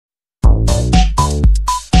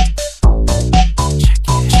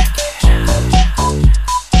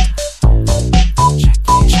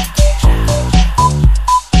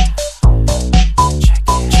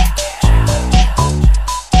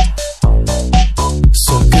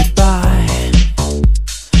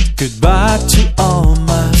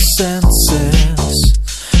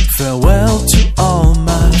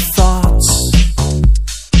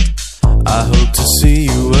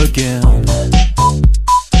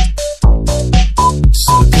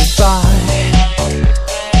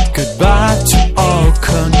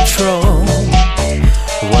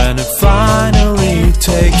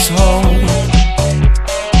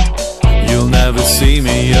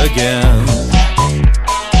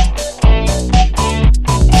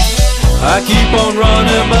I keep on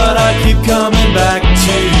running, but I keep coming back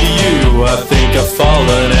to you. I think I've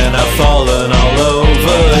fallen and I've fallen all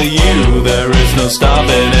over you. There is no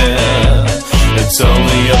stopping it, it's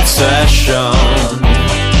only obsession.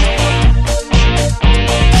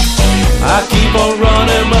 I keep on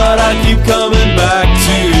running, but I keep coming back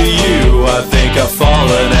to you. I think I've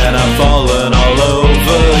fallen and I've fallen all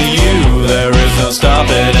over you. There is no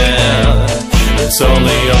stopping it, it's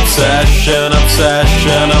only obsession,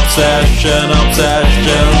 obsession, obsession,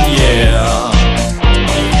 obsession, yeah.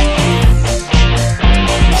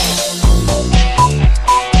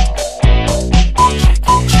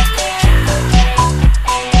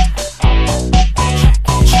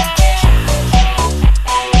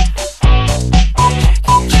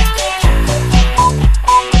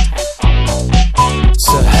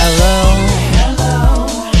 So hello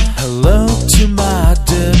to my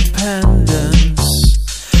dependence.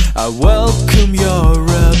 I welcome your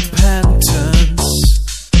repentance.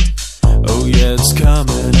 Oh yeah, it's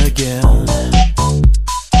coming again.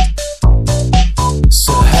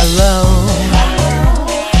 So hello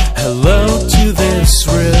to this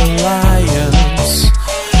reliance.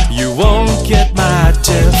 You won't get my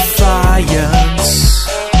defiance.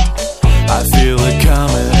 I feel it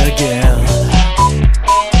coming again.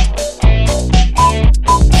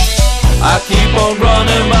 I keep on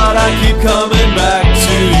running, but I keep coming back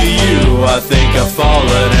to you. I think I've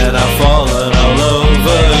fallen and I've fallen all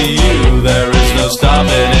over you. There is no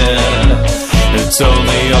stopping it, it's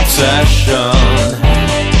only obsession.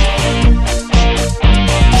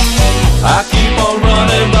 I keep on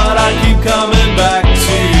running, but I keep coming back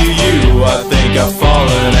to you. I think I've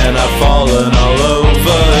fallen and I've fallen all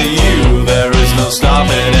over you. There is no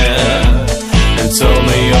stopping it, it's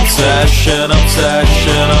only obsession,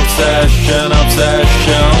 obsession, obsession,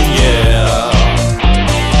 obsession, yeah.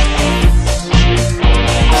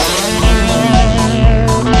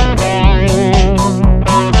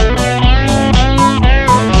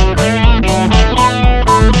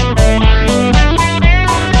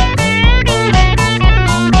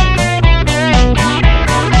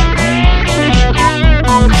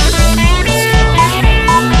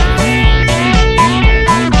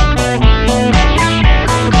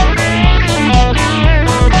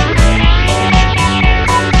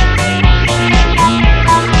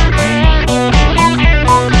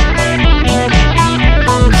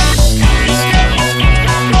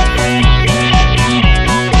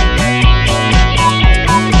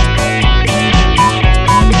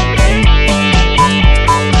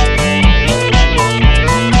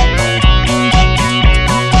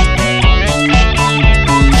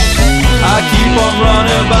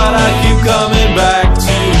 But I keep coming back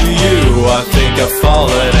to you. I think I've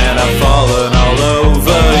fallen and I've fallen all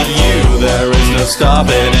over you. There is no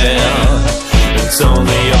stopping it, it's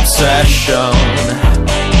only obsession.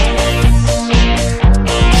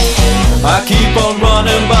 I keep on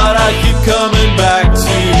running, but I keep coming back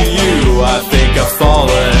to you. I think I've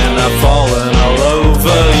fallen and I've fallen all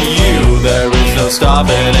over you. There is no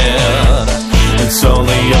stopping it, it's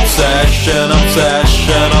only obsession,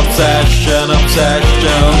 obsession, obsession,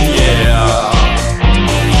 obsession, yeah.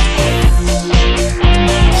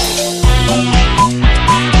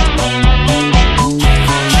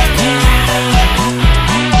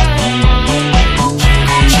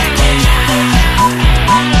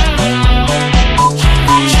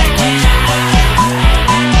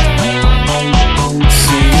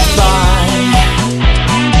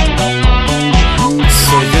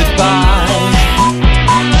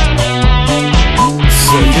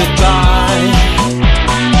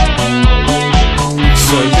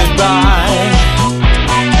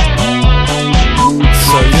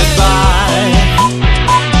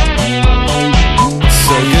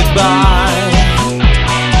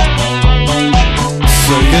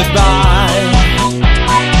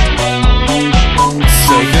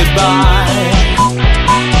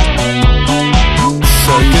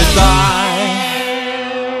 Goodbye.